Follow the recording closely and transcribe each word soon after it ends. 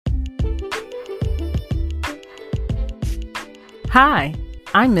Hi,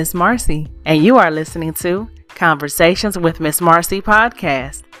 I'm Miss Marcy, and you are listening to Conversations with Miss Marcy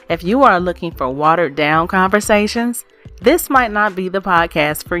podcast. If you are looking for watered down conversations, this might not be the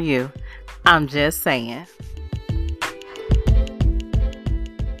podcast for you. I'm just saying.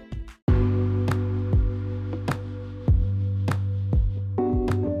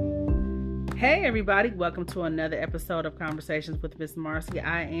 Hey everybody, welcome to another episode of Conversations with Miss Marcy.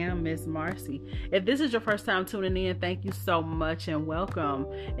 I am Miss Marcy. If this is your first time tuning in, thank you so much and welcome.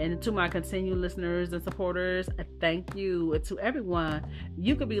 And to my continued listeners and supporters, thank you. To everyone,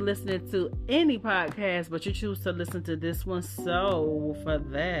 you could be listening to any podcast, but you choose to listen to this one. So for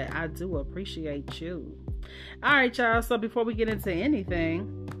that, I do appreciate you. All right, y'all. So before we get into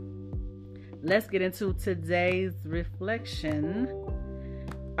anything, let's get into today's reflection.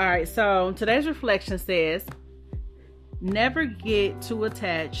 All right, so today's reflection says, never get too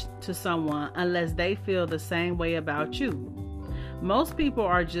attached to someone unless they feel the same way about you. Most people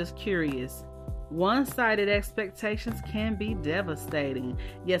are just curious. One-sided expectations can be devastating.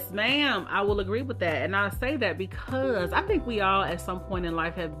 Yes, ma'am, I will agree with that. And I say that because I think we all at some point in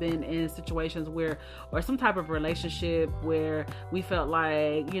life have been in situations where, or some type of relationship where we felt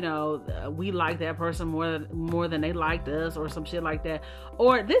like, we liked that person more than they liked us or some shit like that.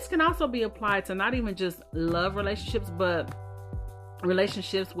 Or this can also be applied to not even just love relationships, but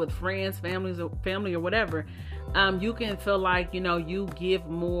relationships with friends, family or whatever. You can feel like, you give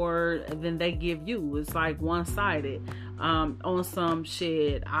more than they give you. It's like one-sided. On some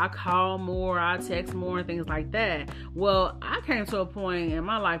shit, I call more, I text more and things like that. Well, I came to a point in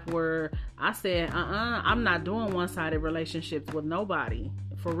my life where I said, I'm not doing one-sided relationships with nobody.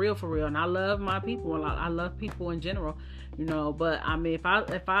 For real. And I love my people. I love people in general, but I mean, if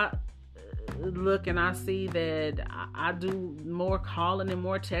I look and I see that I do more calling and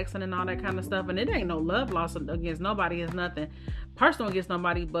more texting and all that kind of stuff, and it ain't no love loss against nobody, it's nothing personal against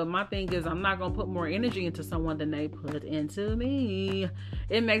nobody, but my thing is I'm not gonna put more energy into someone than they put into me.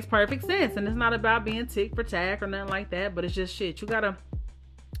 It makes perfect sense, and it's not about being tick for tack or nothing like that, but it's just shit. We gotta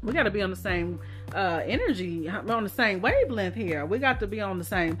be on the same energy, on the same wavelength here. We got to be on the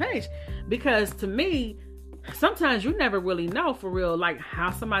same page, because to me, sometimes you never really know for real, like how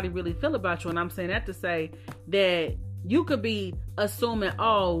somebody really feel about you. And I'm saying that to say that you could be assuming,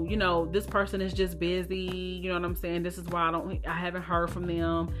 this person is just busy. You know what I'm saying? This is why I haven't heard from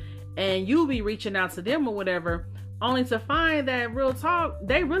them. And you be reaching out to them or whatever, only to find that real talk,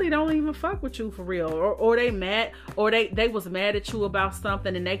 they really don't even fuck with you for real. Or they mad, or they was mad at you about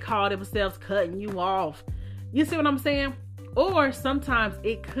something and they called themselves cutting you off. You see what I'm saying? Or sometimes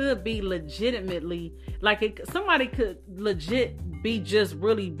it could be legitimately, somebody could legit be just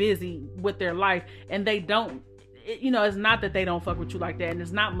really busy with their life, and they don't, it's not that they don't fuck with you like that, and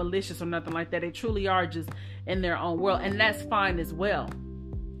it's not malicious or nothing like that. They truly are just in their own world, and that's fine as well.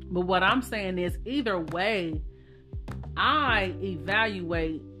 But what I'm saying is, either way, I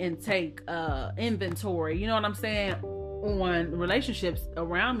evaluate and take inventory, you know what I'm saying, on relationships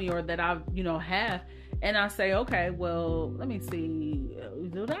around me or that I, have. And I say, okay, well, let me see.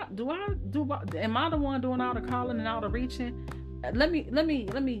 Am I the one doing all the calling and all the reaching? Let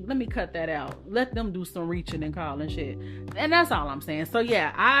me cut that out. Let them do some reaching and calling shit. And that's all I'm saying. So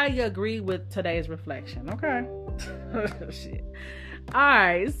yeah, I agree with today's reflection. Okay. Shit. All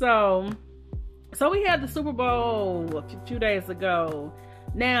right. So we had the Super Bowl a few days ago.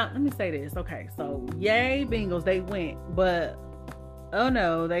 Now, let me say this. Okay. So yay, Bengals, they went, but oh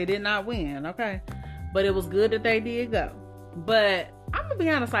no, they did not win. Okay. But it was good that they did go. But I'm gonna be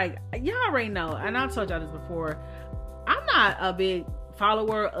honest, y'all already know, and I've told y'all this before, I'm not a big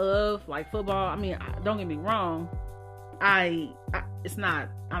follower of football. I mean, don't get me wrong, I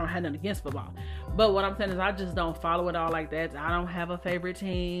don't have nothing against football, but what I'm saying is I just don't follow it all like that. I don't have a favorite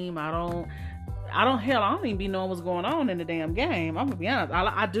team. I don't even be knowing what's going on in the damn game. I'm gonna be honest.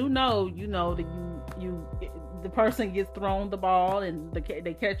 I do know, that the person gets thrown the ball and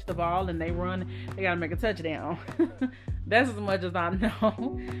they catch the ball and they run. They gotta make a touchdown. That's as much as I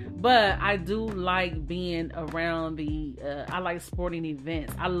know. But I do like being around I like sporting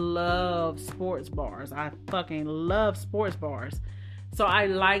events. I love sports bars. I fucking love sports bars. So I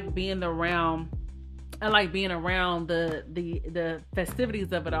like being around. I like being around the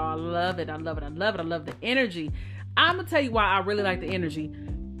festivities of it all. I love it. I love the energy. I'm gonna tell you why I really like the energy.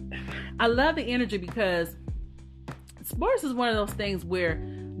 I love the energy because sports is one of those things where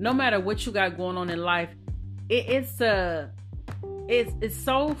no matter what you got going on in life, it's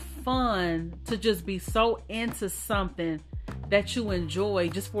so fun to just be so into something that you enjoy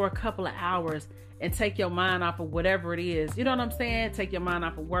just for a couple of hours and take your mind off of whatever it is. You know what I'm saying? Take your mind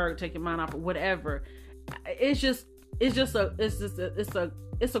off of work, take your mind off of whatever. It's just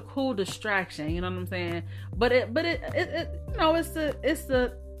it's a cool distraction, you know what I'm saying? But it you know, it's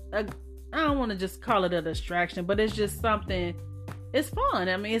a I don't want to just call it a distraction, but it's just something. It's fun.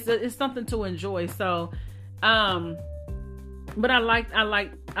 I mean, it's something to enjoy. So, but I like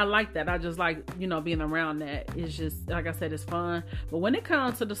that. I just like, you know, being around that. It's just, like I said, it's fun. But when it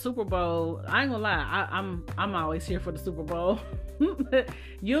comes to the Super Bowl, I ain't gonna lie, I'm always here for the Super Bowl.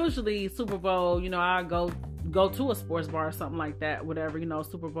 Usually Super Bowl, you know, I go to a sports bar or something like that, whatever, you know,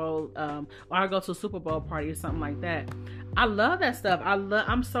 Super Bowl, or I go to a Super Bowl party or something like that. I love that stuff.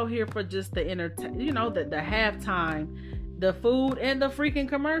 I'm so here for just the you know, the halftime, the food, and the freaking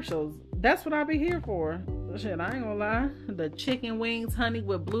commercials. That's what I be here for. Shit, I ain't gonna lie. The chicken wings, honey,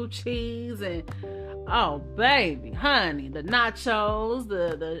 with blue cheese, and oh baby, honey, the nachos,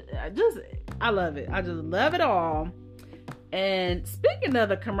 I love it. I just love it all. And speaking of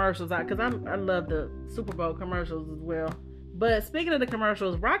the commercials, because I love the Super Bowl commercials as well. But speaking of the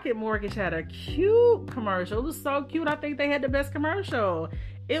commercials, Rocket Mortgage had a cute commercial. It was so cute. I think they had the best commercial.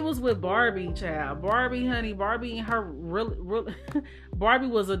 It was with Barbie, child. Barbie, honey, Barbie and her Barbie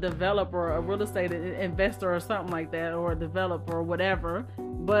was a developer, a real estate investor or something like that, or a developer or whatever.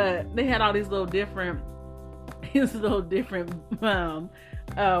 But they had all these little different,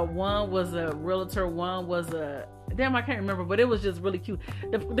 one was a realtor, one was a, damn, I can't remember, but it was just really cute.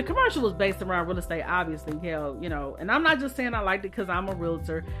 The commercial was based around real estate, obviously, hell, you know, and I'm not just saying I liked it because I'm a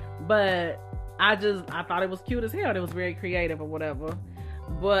realtor, but I thought it was cute as hell. It was very creative or whatever.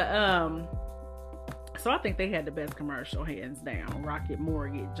 But so I think they had the best commercial, hands down. Rocket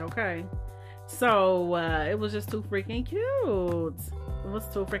Mortgage, okay? So it was just too freaking cute. It was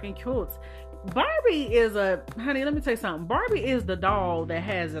too freaking cute. Barbie is honey, let me tell you something. Barbie is the doll that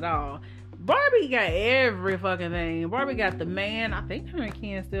has it all. Barbie got every fucking thing. Barbie got the man. I think her and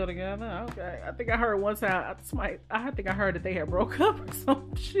Ken still together. Okay. I think I heard one time, I think I heard that they had broke up or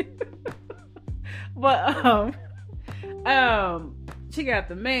some shit. But she got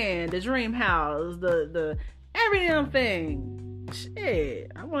the man, the dream house, the every damn thing.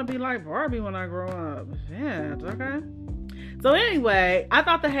 Shit, I want to be like Barbie when I grow up. Yeah, okay. So anyway, I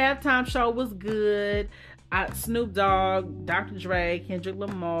thought the halftime show was good. Snoop Dogg, Dr. Dre, Kendrick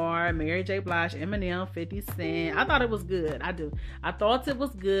Lamar, Mary J. Blige, Eminem, 50 Cent. I thought it was good. I do. I thought it was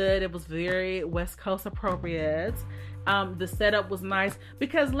good. It was very West Coast appropriate. The setup was nice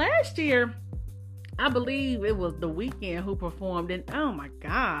because last year, I believe it was The Weeknd who performed, and oh my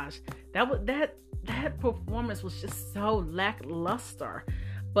gosh, that performance was just so lackluster.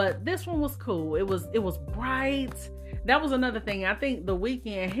 But this one was cool. It was bright. That was another thing. I think The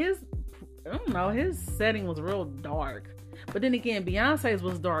Weeknd, his setting was real dark. But then again, Beyonce's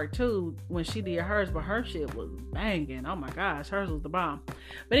was dark too when she did hers, but her shit was banging. Oh my gosh, hers was the bomb.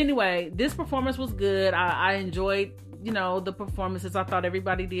 But anyway, this performance was good. I enjoyed, you know, the performances. I thought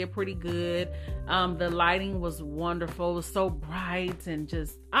everybody did pretty good. The lighting was wonderful. It was so bright and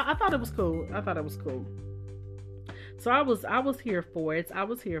just, I thought it was cool. So I was here for it.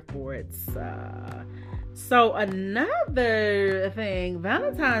 So another thing,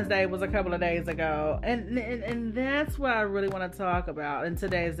 Valentine's Day was a couple of days ago, and that's what I really want to talk about in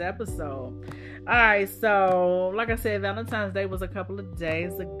today's episode. All right, so like I said, Valentine's Day was a couple of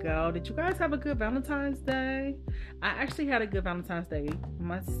days ago. Did you guys have a good Valentine's Day? I actually had a good Valentine's Day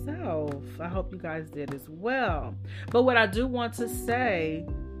myself. I hope you guys did as well. But what I do want to say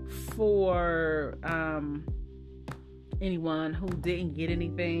for anyone who didn't get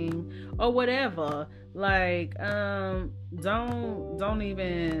anything or whatever, like don't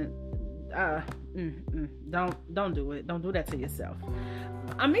even don't do it. Don't do that to yourself.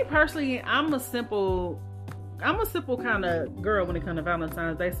 Me personally, I'm a simple kind of girl when it comes to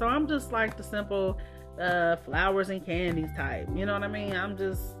Valentine's Day. So I'm just like the simple flowers and candies type. You know what I mean?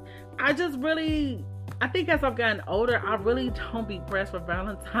 I think as I've gotten older, I really don't be pressed for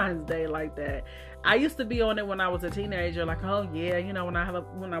Valentine's Day like that. I used to be on it when I was a teenager, like, oh yeah, you know, when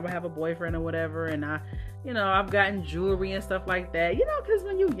I would have a boyfriend or whatever, and I've gotten jewelry and stuff like that, you know, because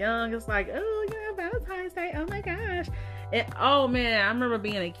when you're young, it's like, oh yeah, Valentine's Day, oh my gosh. And oh man, I remember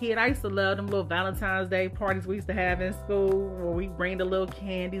being a kid, I used to love them little Valentine's Day parties we used to have in school, where we bring the little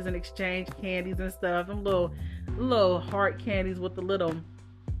candies and exchange candies and stuff, them little heart candies with the little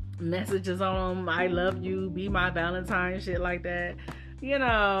messages on them, I love you, be my Valentine, shit like that. You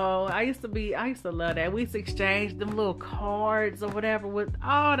know, I used to love that. We used to exchange them little cards or whatever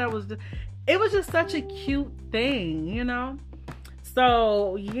it was just such a cute thing, you know?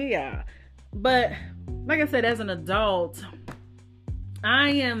 So, yeah. But, like I said, as an adult,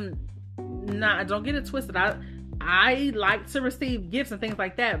 don't get it twisted. I like to receive gifts and things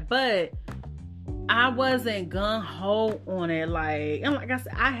like that, but I wasn't gun-ho on it. Like, and like I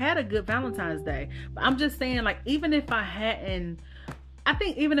said, I had a good Valentine's Day. But I'm just saying, like, even if I hadn't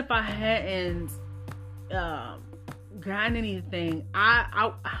gotten anything,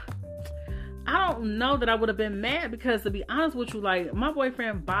 I don't know that I would have been mad, because to be honest with you, like, my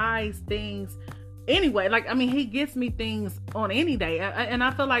boyfriend buys things anyway. Like, I mean, he gets me things on any day, and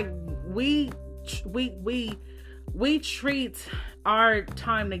I feel like we treat our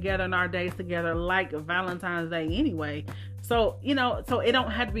time together and our days together like Valentine's Day anyway. So, so it don't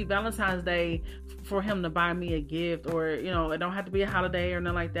have to be Valentine's Day for him to buy me a gift, or, it don't have to be a holiday or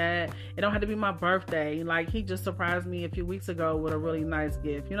nothing like that. It don't have to be my birthday. Like, he just surprised me a few weeks ago with a really nice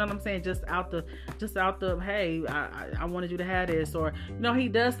gift. You know what I'm saying? Just out the, hey, I wanted you to have this, or, he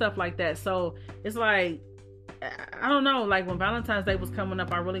does stuff like that. So it's like, I don't know, like, when Valentine's Day was coming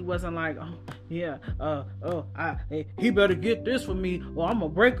up, I really wasn't like, oh yeah, he better get this for me, or I'm gonna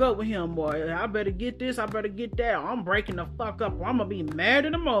break up with him, or I better get this, I better get that, or I'm breaking the fuck up, or I'm gonna be mad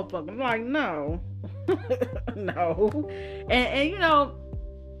at the motherfucker. I'm like, no. No. And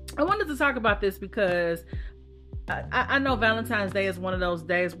I wanted to talk about this because I know Valentine's Day is one of those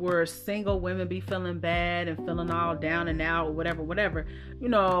days where single women be feeling bad and feeling all down and out, or whatever.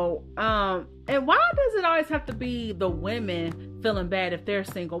 And why does it always have to be the women feeling bad if they're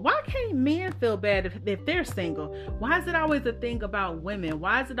single? Why can't men feel bad if they're single? Why is it always a thing about women?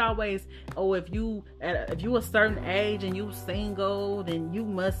 Why is it always, if you a certain age and you single, then you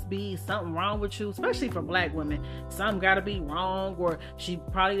must be something wrong with you? Especially for black women, something gotta be wrong, or she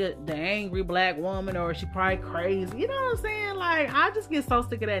probably the angry black woman, or she probably crazy. You know what I'm saying? Like, I just get so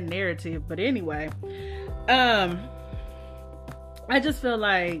sick of that narrative. But anyway, I just feel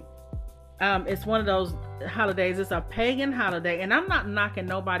like it's one of those holidays. It's a pagan holiday, and I'm not knocking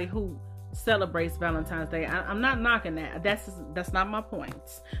nobody who celebrates Valentine's Day. I'm not knocking that. That's not my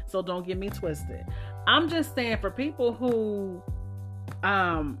point. So don't get me twisted. I'm just saying, for people who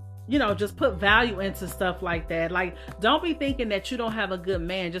just put value into stuff like that. Like, don't be thinking that you don't have a good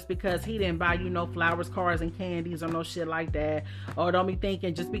man just because he didn't buy you no flowers, cars, and candies, or no shit like that. Or don't be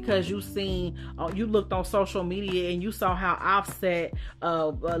thinking just because you looked on social media and you saw how Offset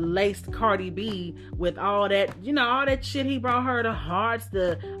laced Cardi B with all that, all that shit he brought her, the hearts,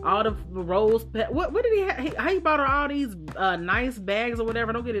 all the rose. What did he? How he bought her all these nice bags or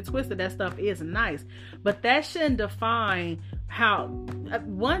whatever? Don't get it twisted. That stuff is nice, but that shouldn't define how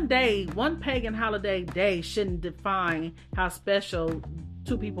one pagan holiday day shouldn't define how special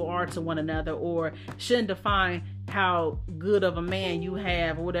two people are to one another, or shouldn't define how good of a man you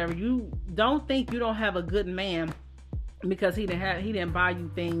have, or whatever. You don't think you don't have a good man because he didn't buy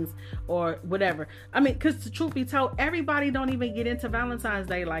you things or whatever. I mean, because the truth be told, everybody don't even get into Valentine's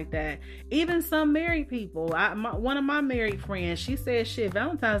Day like that. Even some married people. One of my married friends, she said, shit,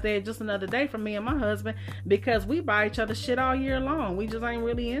 Valentine's Day is just another day for me and my husband, because we buy each other shit all year long. We just ain't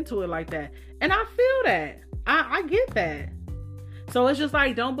really into it like that. And I feel that. I get that. So it's just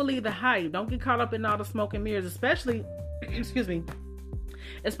like, don't believe the hype. Don't get caught up in all the smoke and mirrors, especially excuse me,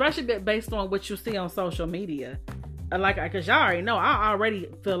 especially based on what you see on social media. Like, because y'all already know, I already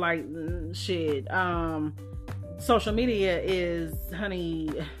feel like shit. Social media is, honey,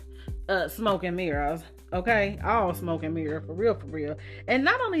 smoke and mirrors. Okay, all smoke and mirror, for real. And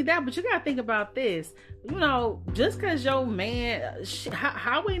not only that, but you gotta think about this. Just because your man,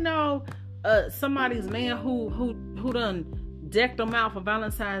 how we know somebody's man who done decked them out for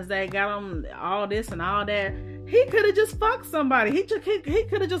Valentine's Day, got them all this and all that. He could have just fucked somebody. He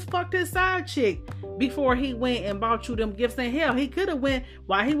could have just fucked his side chick before he went and bought you them gifts. And hell, he could have went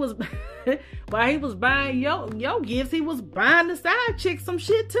while he was buying your gifts. He was buying the side chick some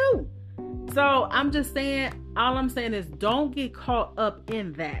shit too. So I'm just saying, all I'm saying is, don't get caught up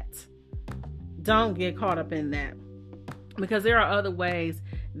in that. Don't get caught up in that, because there are other ways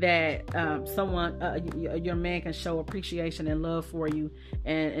that your man can show appreciation and love for you,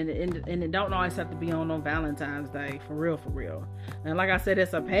 and it don't always have to be on Valentine's Day, for real. And like I said,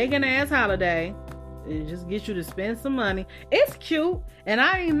 it's a pagan ass holiday. It just gets you to spend some money. It's cute, and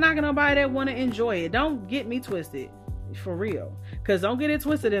I ain't knocking nobody that want to enjoy it. Don't get me twisted, for real. Because don't get it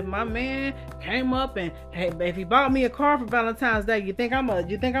twisted. If my man came up and, hey, if he bought me a car for Valentine's Day, you think I'm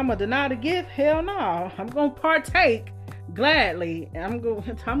gonna deny the gift? Hell no. I'm gonna partake gladly. I'm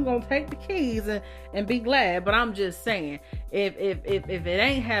gonna take the keys and be glad. But I'm just saying, if it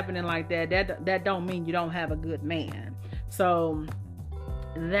ain't happening like that don't mean you don't have a good man. So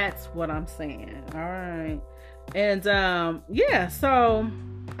that's what I'm saying. All right. And yeah, so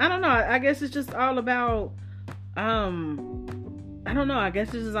I don't know. I guess it's just all about I don't know. I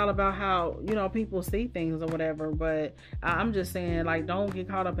guess it's just all about how, people see things or whatever. But I'm just saying, like, don't get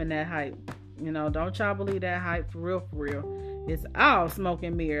caught up in that hype. Don't y'all believe that hype, for real. It's all smoke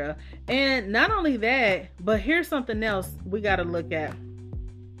and mirror. And not only that, but here's something else we got to look at.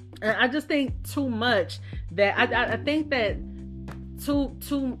 I just think too much that I think that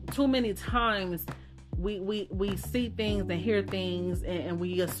too many times we see things and hear things, and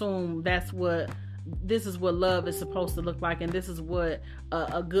we assume this is what love is supposed to look like, and this is what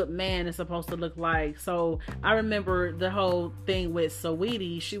a good man is supposed to look like. So I remember the whole thing with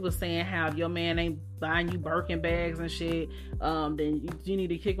Saweetie. She was saying how if your man ain't buying you Birkin bags and shit, then you need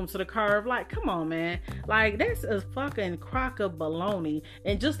to kick him to the curb. Like, come on, man. Like, that's a fucking crock of baloney.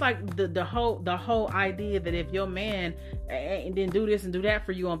 And just like the whole idea that if your man didn't do this and do that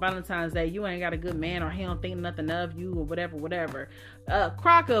for you on Valentine's Day, you ain't got a good man, or he don't think nothing of you, or whatever.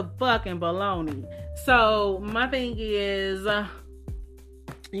 Crock of fucking baloney. So my thing is,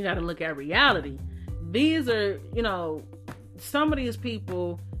 you got to look at reality. These are, some of these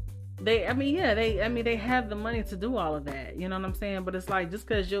people, they have the money to do all of that. You know what I'm saying? But it's like, just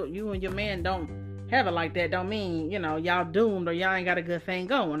because you and your man don't have it like that, don't mean, y'all doomed, or y'all ain't got a good thing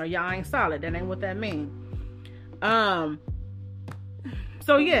going, or y'all ain't solid. That ain't what that mean. So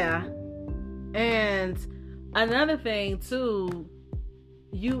yeah. And another thing too,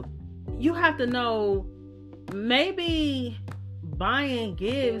 you have to know, maybe buying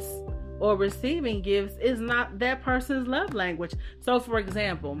gifts or receiving gifts is not that person's love language. So for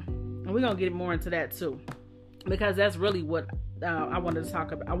example, and we're going to get more into that too, because that's really what I wanted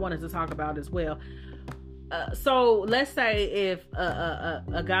to talk about as well. So let's say if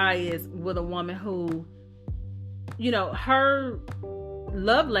a guy is with a woman who, her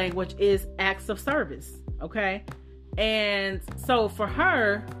love language is acts of service. Okay. And so for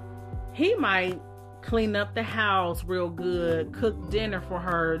her, he might clean up the house real good, cook dinner for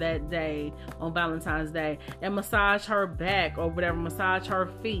her that day on Valentine's Day, and massage her back or whatever, massage her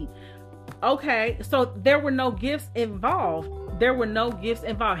feet. Okay, so there were no gifts involved.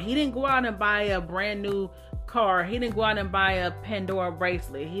 He didn't go out and buy a brand new car. He didn't go out and buy a Pandora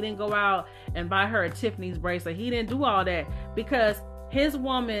bracelet. He didn't go out and buy her a Tiffany's bracelet. He didn't do all that, because his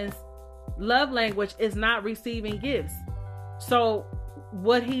woman's love language is not receiving gifts. So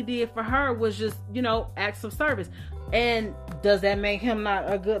what he did for her was just, acts of service. And does that make him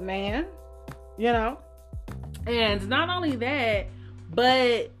not a good man? And not only that,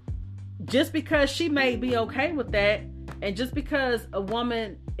 but just because she may be okay with that, and just because a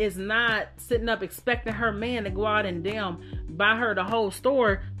woman is not sitting up expecting her man to go out and buy her the whole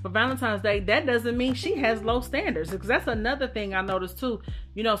store for Valentine's Day, that doesn't mean she has low standards. Because that's another thing I noticed too.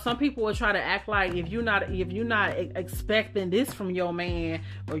 Some people will try to act like if you're not expecting this from your man,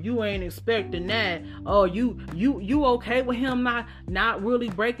 or you ain't expecting that, or you okay with him not really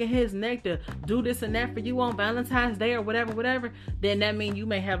breaking his neck to do this and that for you on Valentine's Day or whatever, then that means you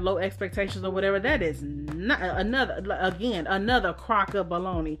may have low expectations or whatever. That is not another crock of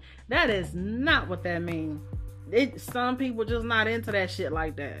baloney. That is not what that means. Some people just not into that shit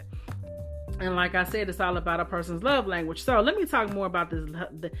like that. And like I said, it's all about a person's love language. So let me talk more about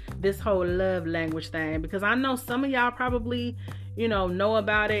this whole love language thing, because I know some of y'all probably, know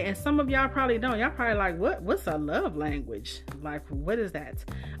about it, and some of y'all probably don't. Y'all probably like, what's a love language? Like, what is that?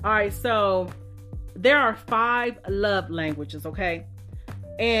 All right, so there are 5 love languages, okay?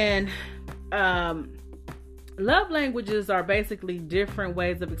 And love languages are basically different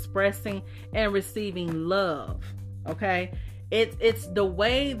ways of expressing and receiving love. Okay, it's the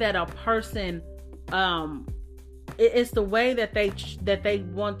way that a person, it's the way that they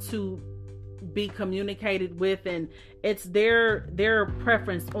want to be communicated with, and it's their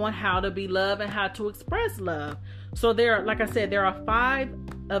preference on how to be loved and how to express love. So like I said, there are 5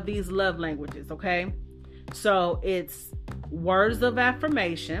 of these love languages. Okay, so it's words of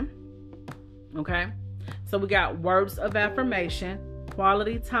affirmation. Okay. So we got words of affirmation,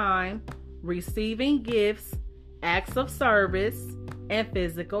 quality time, receiving gifts, acts of service, and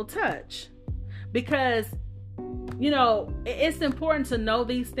physical touch. Because, it's important to know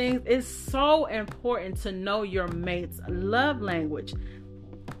these things. It's so important to know your mate's love language.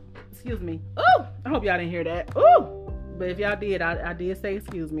 Excuse me. Ooh, I hope y'all didn't hear that. Ooh, but if y'all did, I did say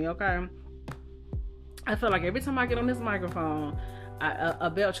excuse me, okay? I feel like every time I get on this microphone, a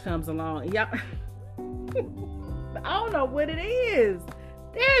belch comes along. Y'all... I don't know what it is.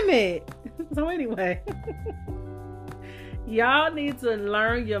 Damn it. So anyway, y'all need to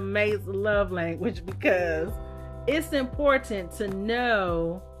learn your mate's love language, because it's important to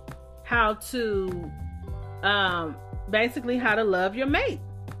know how to basically how to love your mate.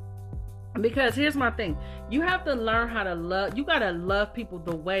 Because here's my thing. You have to learn how to love. You got to love people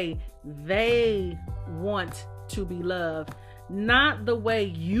the way they want to be loved, not the way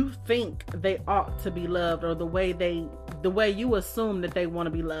you think they ought to be loved, or the way you assume that they want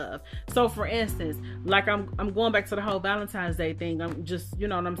to be loved. So for instance, like I'm going back to the whole Valentine's Day thing. I'm just, you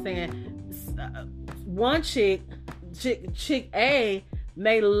know what I'm saying? One chick A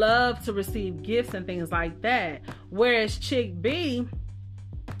may love to receive gifts and things like that, whereas chick B,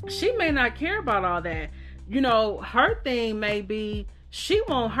 she may not care about all that. You know, her thing may be she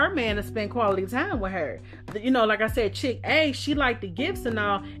want her man to spend quality time with her. You know, like I said, chick A, she like the gifts and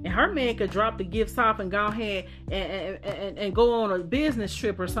all, and her man could drop the gifts off and go ahead and go on a business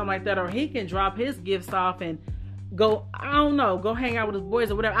trip or something like that, or he can drop his gifts off and go, I don't know, go hang out with his boys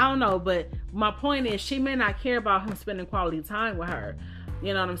or whatever. I don't know, but my point is, she may not care about him spending quality time with her.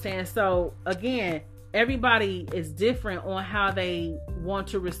 You know what I'm saying? So again, everybody is different on how they want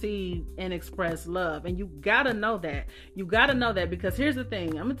to receive and express love. And you gotta know that. You gotta know that, because here's the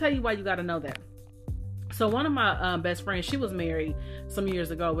thing. I'm gonna tell you why you gotta know that. So one of my best friends, she was married some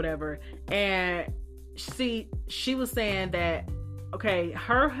years ago, whatever. And she was saying that, okay,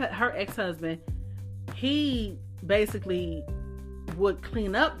 her ex-husband, he basically would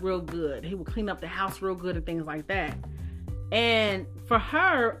clean up real good. He would clean up the house real good and things like that. And for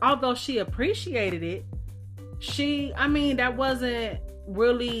her, although she appreciated it, that wasn't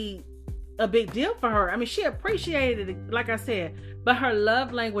really a big deal for her. I mean, she appreciated it, like I said, but her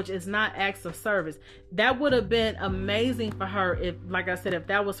love language is not acts of service. That would have been amazing for her if, like I said, if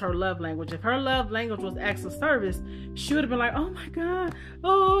that was her love language. If her love language was acts of service, she would have been like, oh my God,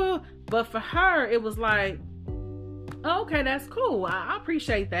 oh. But for her, it was like, oh, okay, that's cool. I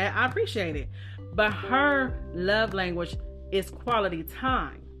appreciate that. I appreciate it. But her love language is quality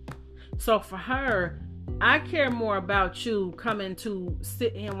time. So for her, I care more about you coming to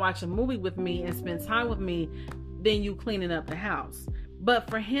sit and watch a movie with me and spend time with me than you cleaning up the house. But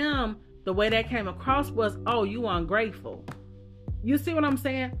for him, the way that came across was, oh, you ungrateful. You see what I'm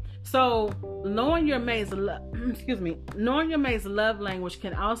saying? So knowing your mate's love language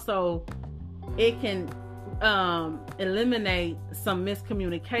can also, it can eliminate some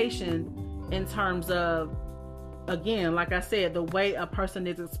miscommunication in terms of, again, like I said, the way a person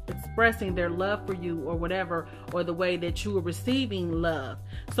is expressing their love for you or whatever, or the way that you are receiving love.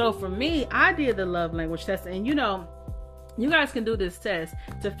 So for me, I did the love language test, and you know, you guys can do this test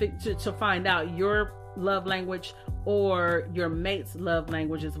to find out your love language or your mate's love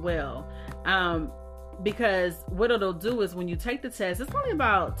language as well. Because what it'll do is when you take the test, it's only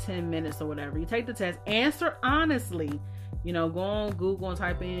about 10 minutes or whatever. You take the test, answer honestly. You know, go on Google and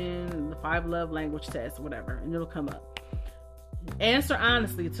type in the 5 love language test, whatever, and it'll come up. Answer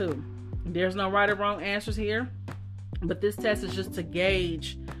honestly too. There's no right or wrong answers here, but this test is just to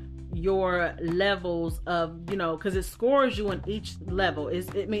gauge your levels of, you know, because it scores you in each level.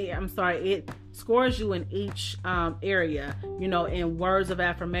 It scores you in each area, you know, in words of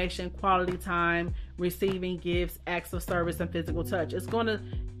affirmation, quality time, receiving gifts, acts of service, and physical touch. It's going to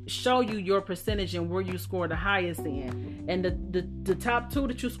show you your percentage and where you score the highest in. And the top 2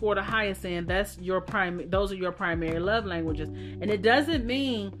 that you score the highest in, those are your primary love languages. And it doesn't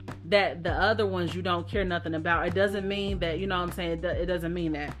mean that the other ones you don't care nothing about. It doesn't mean that, you know what I'm saying, it doesn't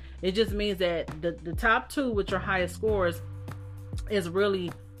mean that. It just means that the top 2 with your highest scores is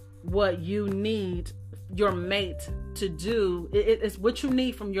really what you need your mate to do. It's what you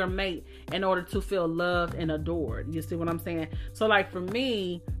need from your mate in order to feel loved and adored. You see what I'm saying? So like for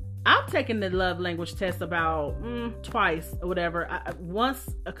me, I've taken the love language test about twice or whatever. Once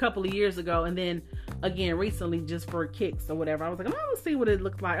a couple of years ago, and then again recently just for kicks or whatever. I was like, I'm gonna see what it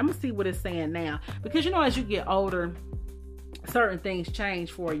looks like. I'm gonna see what it's saying now, because you know, as you get older, certain things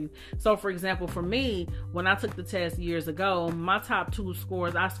change for you. So for example, for me, when I took the test years ago, my top 2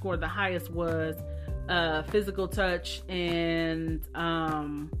 scores, I scored the highest was physical touch and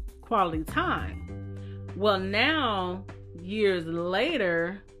quality time. Well, now years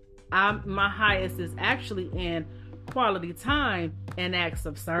later, my highest is actually in quality time and acts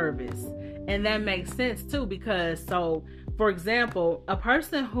of service. And that makes sense too, because so for example, a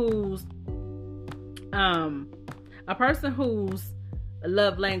person whose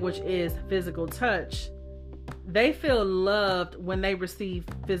love language is physical touch, they feel loved when they receive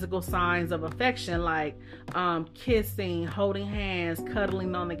physical signs of affection, like kissing, holding hands,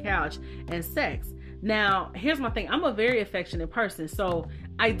 cuddling on the couch, and sex. Now, here's my thing. I'm a very affectionate person, so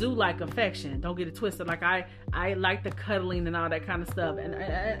I do like affection. Don't get it twisted. Like I like the cuddling and all that kind of stuff,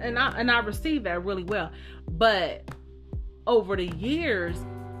 and I receive that really well. But over the years,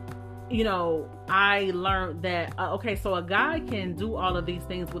 you know, I learned that okay, so a guy can do all of these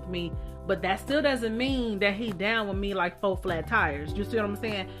things with me, but that still doesn't mean that he down with me like 4 flat tires. You see what I'm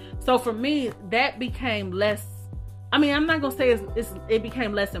saying? So for me, that became less I mean, I'm not gonna say it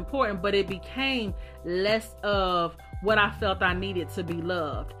became less important, but it became less of what I felt I needed to be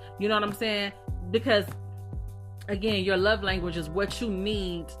loved. You know what I'm saying? Because again, your love language is what you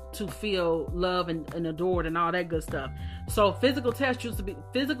need to feel loved and adored and all that good stuff. So physical touch used to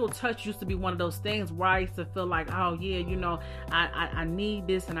be one of those things where I used to feel like, oh yeah, you know, I need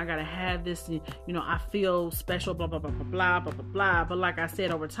this and I gotta have this, and you know, I feel special, blah blah blah blah blah blah blah blah. But like I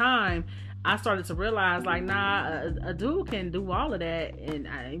said, over time, I started to realize, like, nah, a dude can do all of that,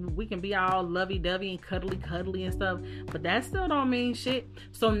 and we can be all lovey-dovey and cuddly and stuff, but that still don't mean shit.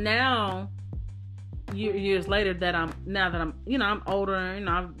 So now, years later, I'm older, and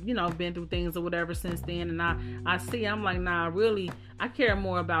I've been through things or whatever since then, and I see, I'm like, nah, really, I care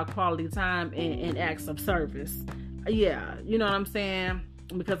more about quality time and acts of service. Yeah, you know what I'm saying?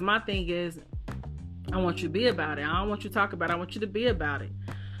 Because my thing is, I want you to be about it. I don't want you to talk about it. I want you to be about it.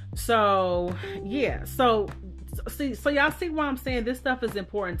 So yeah, so y'all see why I'm saying this stuff is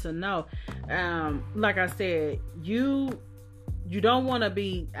important to know. Like I said, you don't want to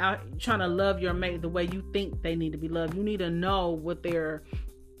be out trying to love your mate the way you think they need to be loved. You need to know what their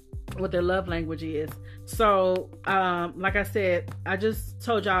love language is. So like I said, I just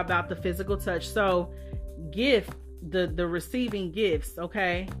told y'all about the physical touch. So the receiving gifts,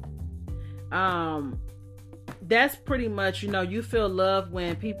 okay? That's pretty much, you feel love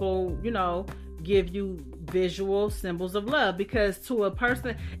when people, give you visual symbols of love. Because to a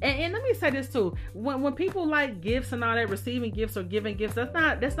person, and let me say this too, when people like gifts and all that, receiving gifts or giving gifts,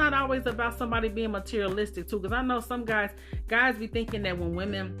 that's not always about somebody being materialistic too. Because I know some guys be thinking that when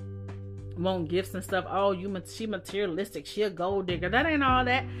women want gifts and stuff, oh, she materialistic, she a gold digger. That ain't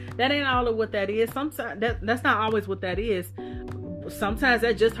all of what that is. Sometimes that's not always what that is. Sometimes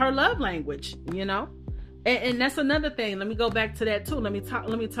that's just her love language, And that's another thing. Let me go back to that too. Let me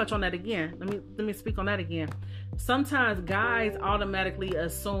touch on that again. Let me speak on that again. Sometimes guys automatically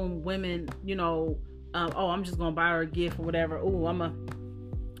assume women, oh, I'm just gonna buy her a gift or whatever. Oh,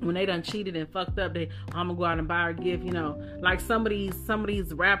 when they done cheated and fucked up, I'm gonna go out and buy her a gift. Like some of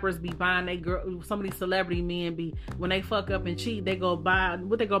these rappers be buying they girl. Some of these celebrity men be, when they fuck up and cheat, they go buy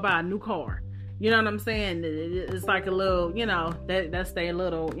a new car. You know what I'm saying? It's like a little, that's their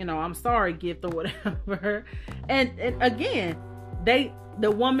little, I'm sorry gift or whatever. And again, the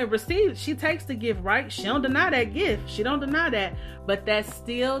woman receives, she takes the gift, right? She don't deny that gift. She don't deny that. But that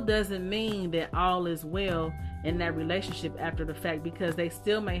still doesn't mean that all is well in that relationship after the fact, because they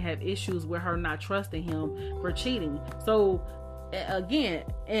still may have issues with her not trusting him for cheating. So again,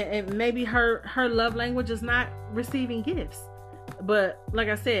 and maybe her love language is not receiving gifts. But like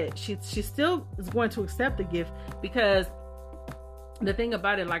I said, she still is going to accept the gift, because the thing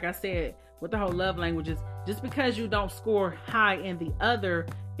about it, like I said, with the whole love languages, just because you don't score high in the other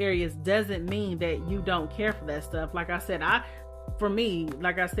areas doesn't mean that you don't care for that stuff. Like I said, I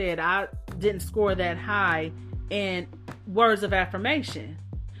didn't score that high in words of affirmation,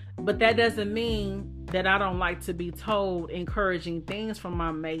 but that doesn't mean that I don't like to be told encouraging things from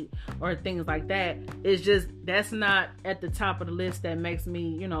my mate or things like that. It's just, that's not at the top of the list that makes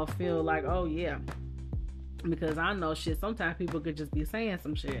me, feel like, oh yeah, because I know shit. Sometimes people could just be saying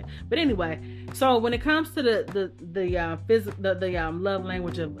some shit. But anyway, so when it comes to the love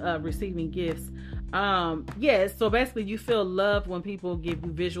language of receiving gifts, so basically you feel loved when people give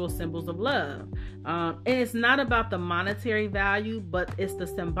you visual symbols of love. And it's not about the monetary value, but it's the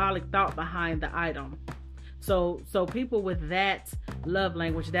symbolic thought behind the item. So people with that love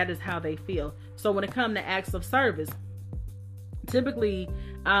language, that is how they feel. So when it comes to acts of service, typically,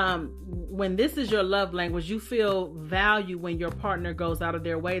 when this is your love language, you feel value when your partner goes out of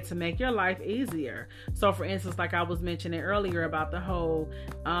their way to make your life easier. So for instance, like I was mentioning earlier about the whole,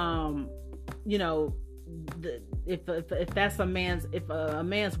 if that's a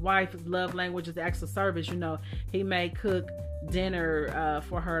man's wife's love language is acts of service, he may cook dinner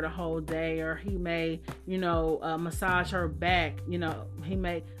for her the whole day, or he may massage her back, he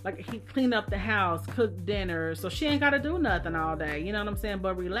may he clean up the house, cook dinner, so she ain't got to do nothing all day, you know what I'm saying,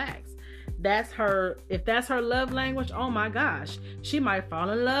 but relax. If that's her love language, oh my gosh, she might fall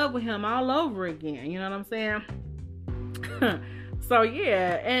in love with him all over again, you know what I'm saying? So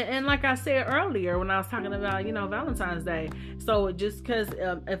yeah, and like I said earlier when I was talking about, Valentine's Day. So just because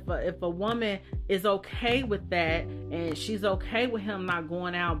if a woman is okay with that, and she's okay with him not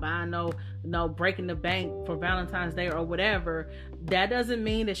going out buying no breaking the bank for Valentine's Day or whatever, that doesn't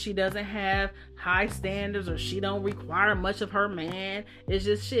mean that she doesn't have high standards or she don't require much of her man. It's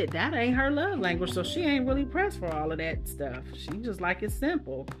just shit, that ain't her love language, so she ain't really pressed for all of that stuff. She just like it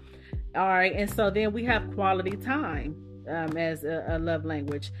simple. All right, and so then we have quality time. as a love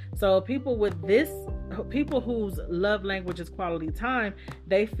language. So people whose love language is quality time,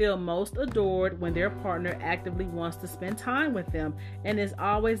 they feel most adored when their partner actively wants to spend time with them and is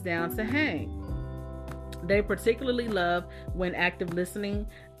always down to hang. They particularly love when active listening,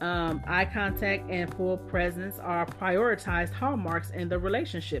 eye contact, and full presence are prioritized hallmarks in the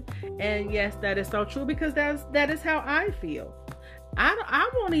relationship. And yes, that is so true, because that is how I feel. I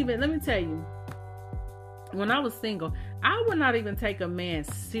won't even, let me tell you, when I was single, I would not even take a man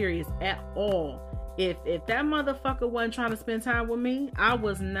serious at all. If that motherfucker wasn't trying to spend time with me, I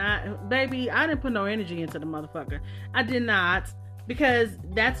was not, baby, I didn't put no energy into the motherfucker. I did not. Because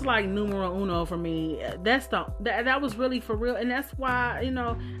that's like numero uno for me. That was really for real. And that's why,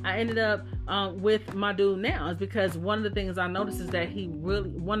 I ended up with my dude now, is because one of the things I noticed is that he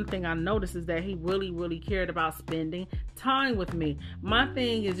really, really cared about spending time with me. My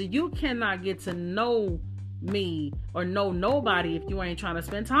thing is, you cannot get to know me or know nobody if you ain't trying to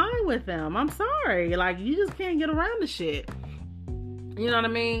spend time with them. I'm sorry. Like, you just can't get around the shit. You know what I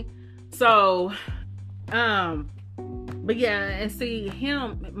mean? So, but yeah, and see,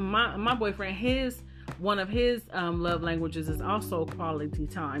 my boyfriend, one of his love languages is also quality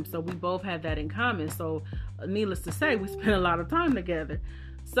time. So we both have that in common. So needless to say, we spend a lot of time together.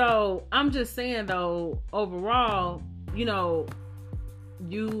 So I'm just saying, though, overall, you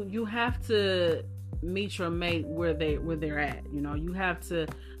have to meet your mate where they're at. You have to,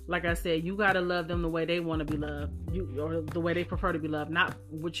 like I said, you got to love them the way they want to be loved, or the way they prefer to be loved, not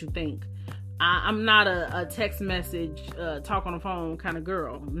what you think. I'm not a text message, talk on the phone kind of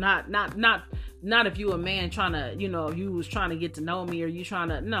girl. Not if you a man trying to, you was trying to get to know me, or you trying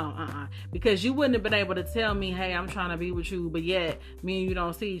to, because you wouldn't have been able to tell me, hey, I'm trying to be with you, but yet me and you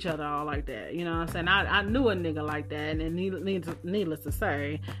don't see each other all like that. You know what I'm saying? I knew a nigga like that, and needless to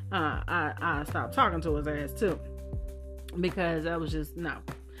say, I stopped talking to his ass too, because that was just no.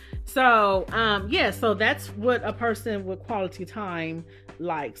 So, so that's what a person with quality time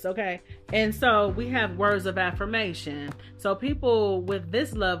likes, okay? And so we have words of affirmation. So people with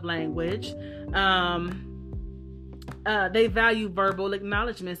this love language, they value verbal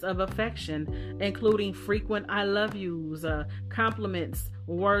acknowledgments of affection, including frequent I love yous, compliments,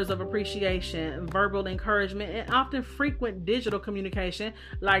 words of appreciation, verbal encouragement, and often frequent digital communication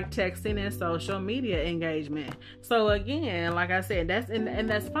like texting and social media engagement. So again, like I said,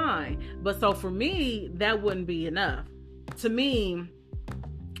 that's fine. But so for me, that wouldn't be enough.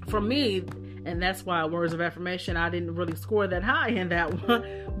 For me, and that's why words of affirmation, I didn't really score that high in that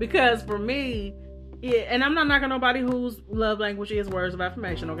one, because for me, yeah, and I'm not knocking nobody whose love language is words of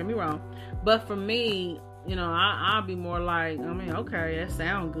affirmation, don't get me wrong, but for me, I'll be more like, okay, it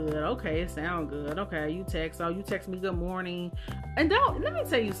sound good. Okay, you text me good morning. And let me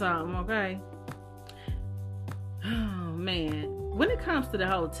tell you something, okay? Oh, man. When it comes to the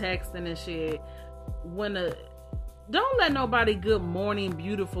whole texting and shit, don't let nobody good morning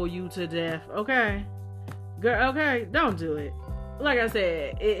beautiful you to death, okay? Girl, okay? Don't do it. Like I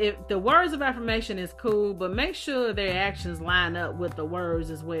said, if the words of affirmation is cool, but make sure their actions line up with the words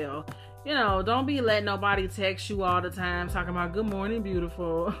as well. Don't be letting nobody text you all the time talking about good morning,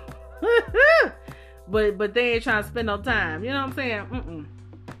 beautiful. but they ain't trying to spend no time. You know what I'm saying?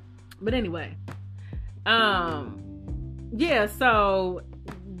 But anyway, yeah. So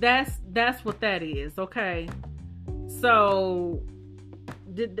that's what that is. Okay. So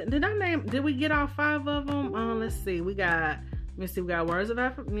did we get all 5 of them? Let's see. We got words of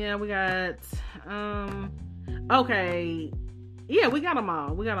affirmation. Yeah, we got okay. Yeah, we got them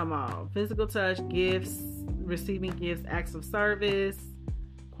all. Physical touch, gifts, receiving gifts, acts of service,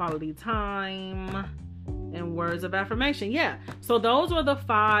 quality time, and words of affirmation. Yeah. So those are the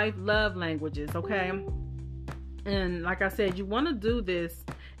 5 love languages, okay? And like I said, you want to do this,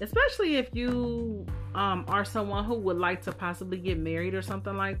 especially if you are someone who would like to possibly get married or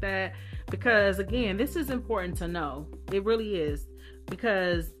something like that. Because again, this is important to know. It really is.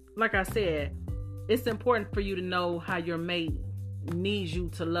 Because like I said, it's important for you to know how your mate needs you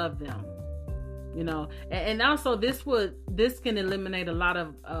to love them, and also this can eliminate a lot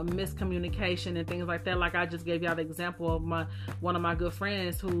of miscommunication and things like that. Like I just gave y'all the example of one of my good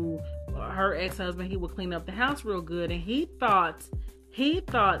friends who, her ex-husband, he would clean up the house real good, and he thought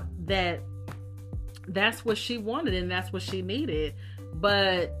that that's what she wanted and that's what she needed,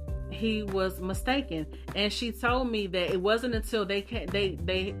 but he was mistaken. And she told me that it wasn't until they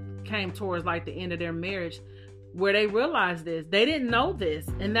came towards like the end of their marriage where they realized this. They didn't know this,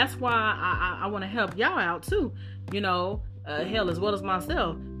 and that's why I want to help y'all out too, hell, as well as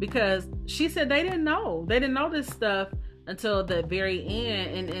myself, because she said they didn't know this stuff until the very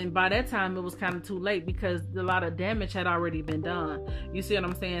end, and by that time it was kind of too late because a lot of damage had already been done. You see what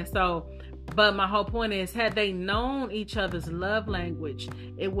I'm saying? So, but my whole point is, had they known each other's love language,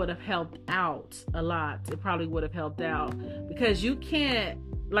 it would have helped out a lot. It probably would have helped out, because you can't,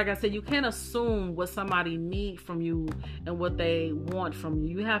 like I said, you can't assume what somebody needs from you and what they want from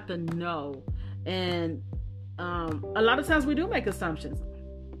you. You have to know. And a lot of times we do make assumptions.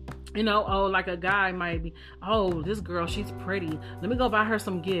 You know, oh, like a guy might be, oh, this girl, she's pretty. Let me go buy her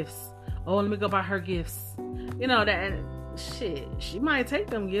some gifts. Oh, let me go buy her gifts. You know, that shit, she might take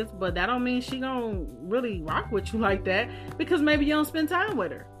them gifts, but that don't mean she gonna really rock with you like that, because maybe you don't spend time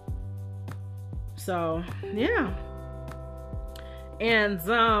with her. So, yeah. And,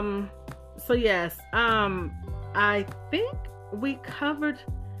 so yes, I think we covered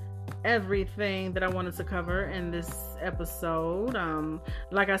everything that I wanted to cover in this episode.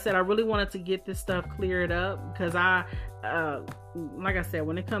 Like I said, I really wanted to get this stuff cleared up, because like I said,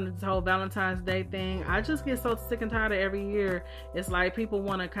 when it comes to this whole Valentine's Day thing, I just get so sick and tired of every year. It's like people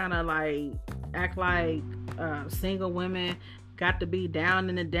want to kind of like act like single women got to be down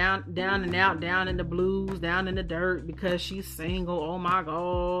in the down and out, down in the blues, down in the dirt because she's single. Oh my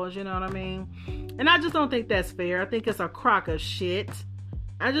gosh, you know what I mean? And I just don't think that's fair. I think it's a crock of shit.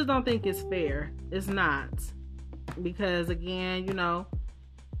 I just don't think it's fair. It's not. Because again, you know,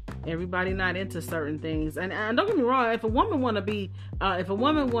 everybody not into certain things. And don't get me wrong, if a woman want to be, if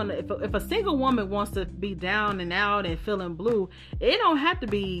a single woman wants to be down and out and feeling blue, it don't have to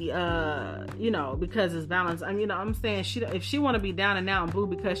be, you know, because it's Valentine's. I mean, you know, I'm saying if she want to be down and out and blue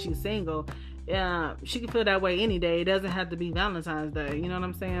because she's single, she can feel that way any day. It doesn't have to be Valentine's Day. You know what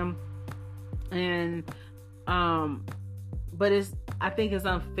I'm saying? And, but I think it's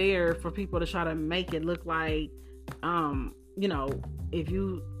unfair for people to try to make it look like, you know, if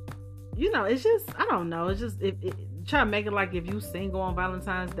you know, it's just, I don't know. It's just, try to make it like if you single on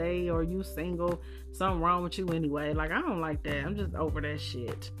Valentine's Day or you single, something wrong with you anyway. Like, I don't like that. I'm just over that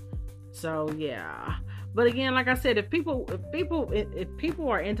shit. So yeah. But again, like I said, if people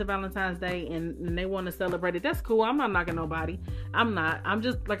are into Valentine's Day and they want to celebrate it, that's cool. I'm not knocking nobody. I'm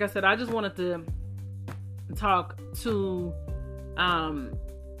just, like I said, I just wanted to talk to,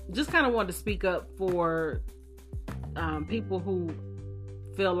 just kind of wanted to speak up for people who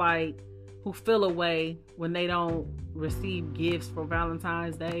feel away when they don't receive gifts for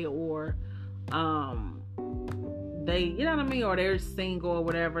Valentine's Day, or they, you know what I mean, or they're single or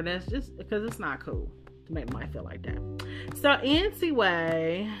whatever. That's just because it's not cool to make somebody feel like that. So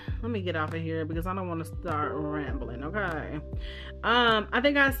anyway, let me get off of here because I don't want to start rambling. Okay. I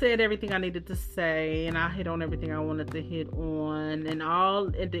think I said everything I needed to say, and I hit on everything I wanted to hit on. And all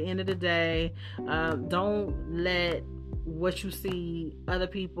at the end of the day, don't let what you see other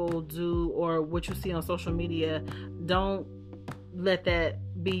people do or what you see on social media, don't let that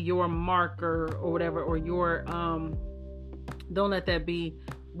be your marker or whatever, or your don't let that be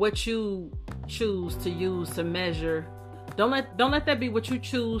what you choose to use to measure. Don't let that be what you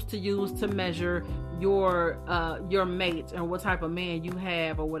choose to use to measure your mate and what type of man you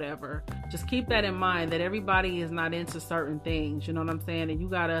have or whatever. Just keep that in mind, that everybody is not into certain things, you know what I'm saying? And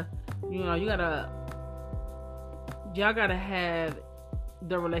y'all gotta have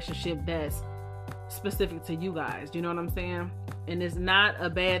the relationship that's specific to you guys, you know what I'm saying? And it's not a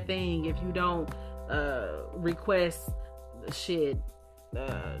bad thing if you don't request shit,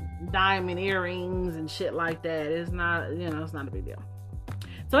 diamond earrings and shit like that. It's not, you know, it's not a big deal.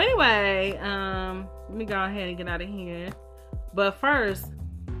 So anyway, let me go ahead and get out of here. But first,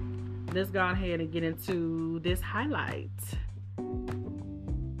 let's go ahead and get into this highlight.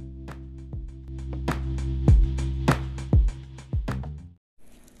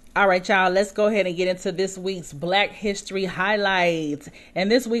 All right, y'all, let's go ahead and get into this week's Black History highlights. And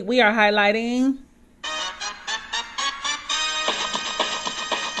this week we are highlighting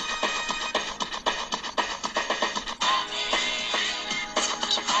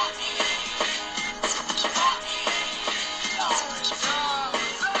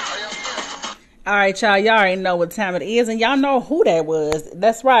all right, y'all already know what time it is, and y'all know who that was.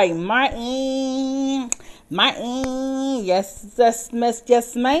 That's right, Martin. Yes,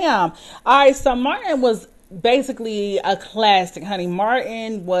 ma'am. All right, so Martin was basically a classic, honey.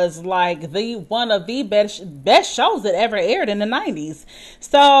 Martin was like one of the best shows that ever aired in the 90s.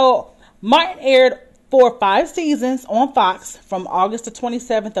 So Martin aired for 5 seasons on Fox from August the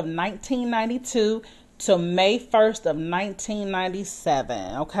 27th of 1992 to May 1st of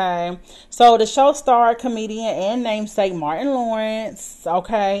 1997. Okay, so the show starred comedian and namesake Martin Lawrence.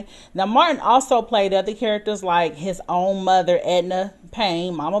 Okay, now Martin also played other characters like his own mother, Edna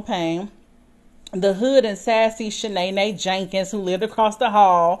Payne, Mama Payne, the hood and sassy Shanae Jenkins, who lived across the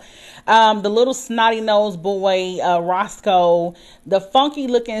hall, the little snotty nosed boy Roscoe, the funky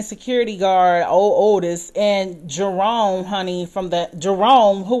looking security guard old Otis, and Jerome, honey, from the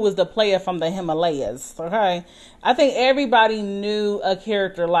Jerome, who was the player from the Himalayas. Okay, I think everybody knew a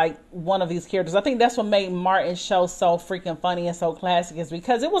character like one of these characters. I think that's what made Martin's show so freaking funny and so classic, is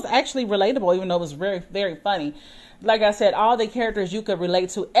because it was actually relatable, even though it was very, very funny. Like I said, all the characters you could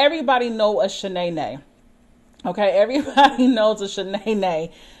relate to. Everybody know a Shanae. Okay, everybody knows a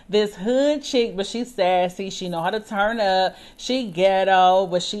Shanae. This hood chick, but she's sassy. She know how to turn up. She ghetto,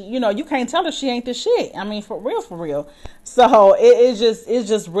 but she, you can't tell her she ain't the shit. I mean, for real, for real. So it's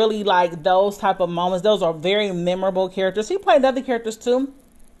just really like those type of moments. Those are very memorable characters. He played other characters too,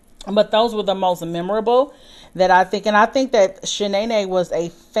 but those were the most memorable that I think. And I think that Shanae was a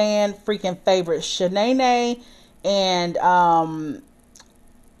fan freaking favorite. Shanae. And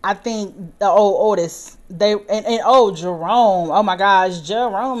I think the old Otis, and Jerome, oh my gosh,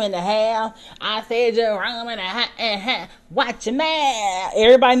 Jerome in the house. I said Jerome in the house. Watch your man.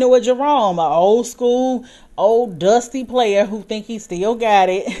 Everybody knew a Jerome, an old school, old dusty player who think he still got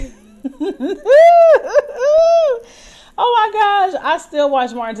it. Oh my gosh, I still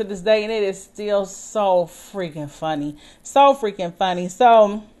watch Martin to this day, and it is still so freaking funny. So freaking funny.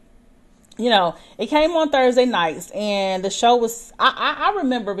 So, it came on Thursday nights, and the show was, I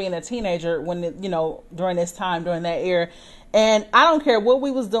remember being a teenager when, during this time, during that era, and I don't care what we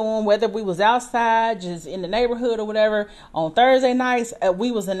was doing, whether we was outside, just in the neighborhood or whatever, on Thursday nights,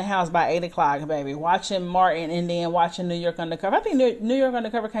 we was in the house by 8 o'clock, baby, watching Martin and then watching New York Undercover. I think New York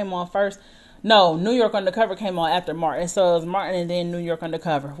Undercover came on first. No, New York Undercover came on after Martin, so it was Martin and then New York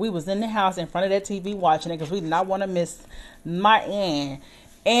Undercover. We was in the house in front of that TV watching it because we did not want to miss Martin.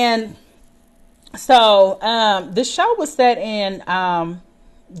 And so, the show was set in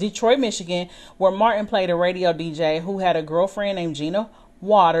Detroit, Michigan, where Martin played a radio DJ who had a girlfriend named Gina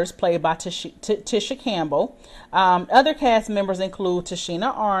Waters, played by Tisha Campbell. Other cast members include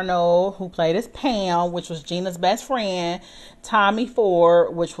Tashina Arnold, who played as Pam, which was Gina's best friend, Tommy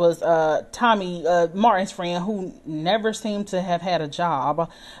Ford, which was Martin's friend, who never seemed to have had a job.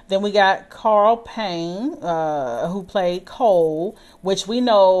 Then we got Carl Payne, who played Cole, which we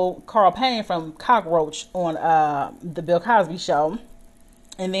know Carl Payne from Cockroach on the Bill Cosby Show.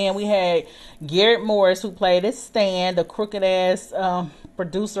 And then we had Garrett Morris, who played as Stan, the crooked ass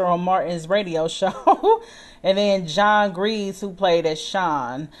producer on Martin's radio show. And then John Greaves, who played as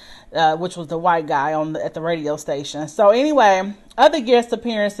Sean, which was the white guy at the radio station. So anyway, other guest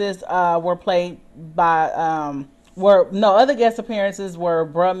appearances were played by other guest appearances were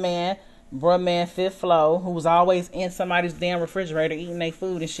Bruhman Fifth Flow, who was always in somebody's damn refrigerator eating their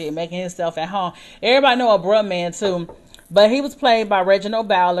food and shit, making himself at home. Everybody know a Bruhman too. But he was played by Reginald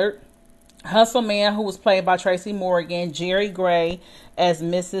Ballard, Hustle Man, who was played by Tracy Morgan, Jerry Gray as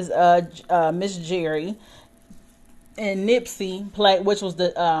Miss Jerry, and Nipsey which was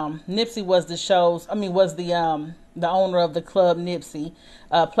the Nipsey was the show's. Was the owner of the club Nipsey,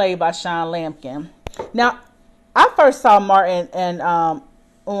 played by Sean Lampkin. Now, I first saw Martin and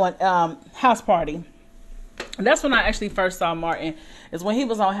on House Party. That's when I actually first saw Martin. Is when he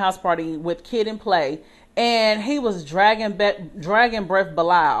was on House Party with Kid and Play. And he was Dragon Breath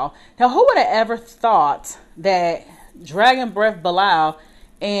Bilal. Now, who would have ever thought that Dragon Breath Bilal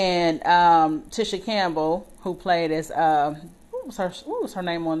and Tisha Campbell, who played as what was her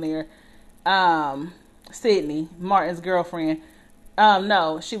name on there? Sydney, Martin's girlfriend.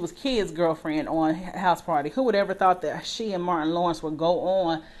 No, she was Kid's girlfriend on House Party. Who would ever thought that she and Martin Lawrence would go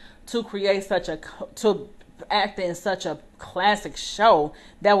on to create to act in such a classic show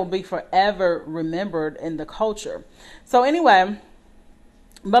that will be forever remembered in the culture. So anyway,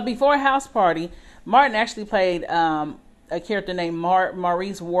 but before House Party, Martin actually played a character named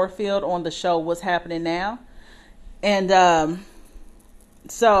Maurice Warfield on the show What's Happening Now. And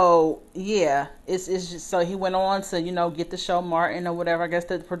so yeah, it's just, so he went on to get the show Martin or whatever. I guess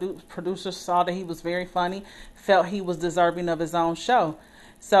the producers saw that he was very funny, felt he was deserving of his own show.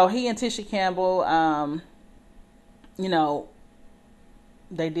 So he and Tisha Campbell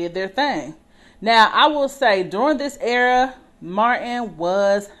they did their thing. Now, I will say, during this era, Martin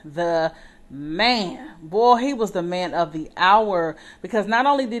was the man. Boy, he was the man of the hour, because not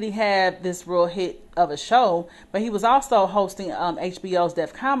only did he have this real hit of a show, but he was also hosting HBO's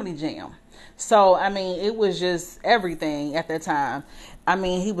Def Comedy Jam. So, it was just everything at that time.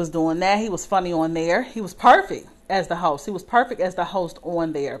 He was doing that. He was funny on there. He was perfect as the host. He was perfect as the host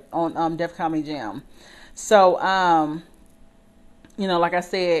on there, on Def Comedy Jam. So, like I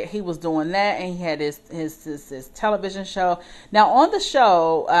said, he was doing that, and he had his television show. Now, on the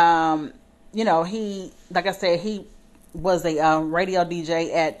show, he, like I said, he was a radio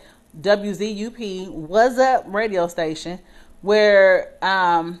DJ at WZUP, was a radio station where,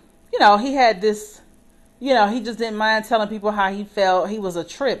 he had this, he just didn't mind telling people how he felt. He was a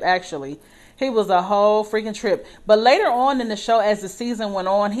trip, actually. He was a whole freaking trip. But later on in the show, as the season went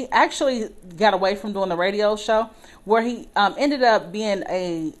on, he actually got away from doing the radio show, where he ended up being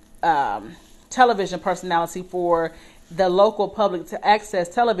a television personality for the local public access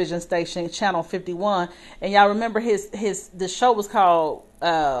television station, Channel 51. And y'all remember the show was called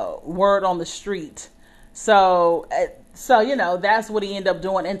Word on the Street. So that's what he ended up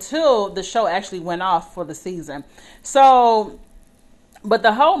doing until the show actually went off for the season. So, but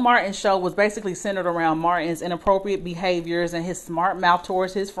the whole Martin show was basically centered around Martin's inappropriate behaviors and his smart mouth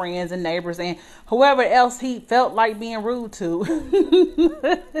towards his friends and neighbors and whoever else he felt like being rude to.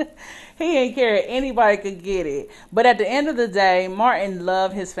 He didn't care if anybody could get it. But at the end of the day, Martin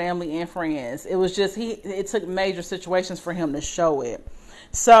loved his family and friends. It was just, it took major situations for him to show it.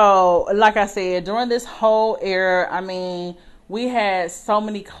 So, like I said, during this whole era, I mean, we had so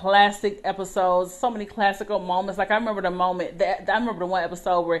many classic episodes, so many classical moments. Like I remember the one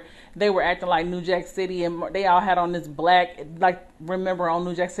episode where they were acting like New Jack City, and they all had on this black, like, remember on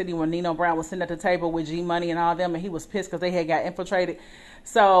New Jack City when Nino Brown was sitting at the table with G Money and all them, and he was pissed because they had got infiltrated.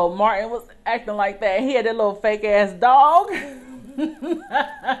 So Martin was acting like that. He had that little fake ass dog.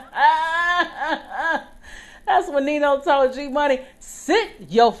 That's when Nino told G Money, sit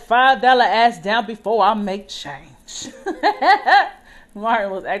your $5 ass down before I make change.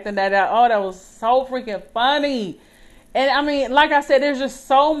 Martin was acting that out. Oh, that was so freaking funny. And I mean, like I said, there's just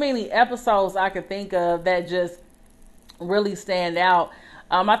so many episodes I could think of that just really stand out.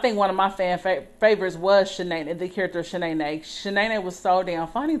 I think one of my favorites was Shanae, the character of Shanae. Shanae was so damn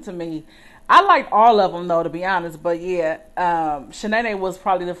funny to me. I liked all of them though, to be honest. But yeah, Shanae was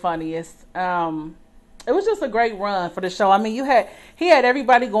probably the funniest. It was just a great run for the show. I mean, he had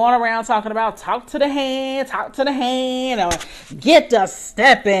everybody going around talking about talk to the hand, or get the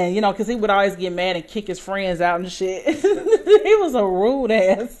stepping, because he would always get mad and kick his friends out and shit. He was a rude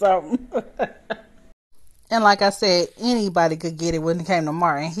ass something. And like I said, anybody could get it when it came to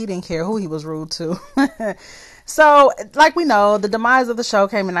Martin. He didn't care who he was rude to. So, like we know, the demise of the show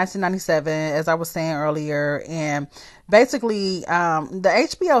came in 1997, as I was saying earlier, and basically, the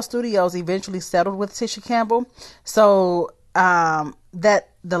HBO studios eventually settled with Tisha Campbell, so that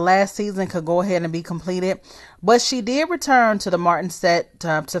the last season could go ahead and be completed. But she did return to the Martin set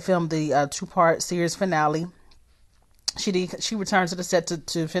to film the two-part series finale. She returned to the set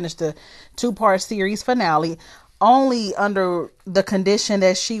to finish the two-part series finale, only under the condition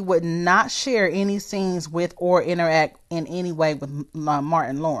that she would not share any scenes with or interact in any way with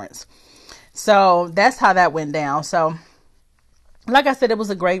Martin Lawrence. So that's how that went down. So, like I said, it was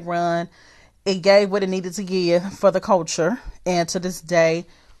a great run. It gave what it needed to give for the culture. And to this day,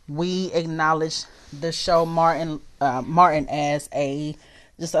 we acknowledge the show Martin as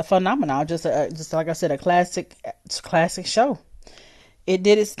just a phenomenon. Just like I said, a classic show. It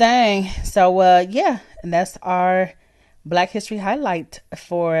did its thing. So, yeah. And that's our Black History highlight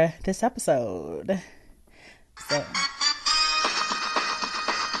for this episode. So.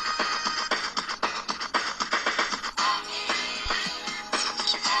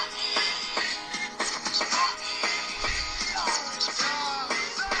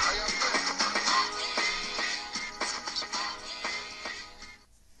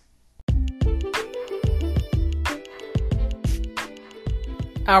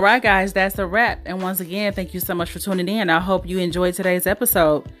 All right, guys, that's a wrap. And once again, thank you so much for tuning in. I hope you enjoyed today's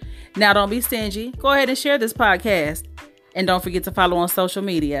episode. Now, don't be stingy. Go ahead and share this podcast. And don't forget to follow on social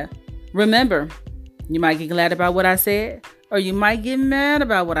media. Remember, you might get glad about what I said, or you might get mad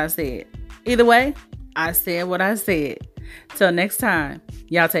about what I said. Either way, I said what I said. Till next time,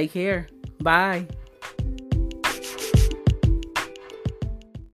 y'all take care. Bye.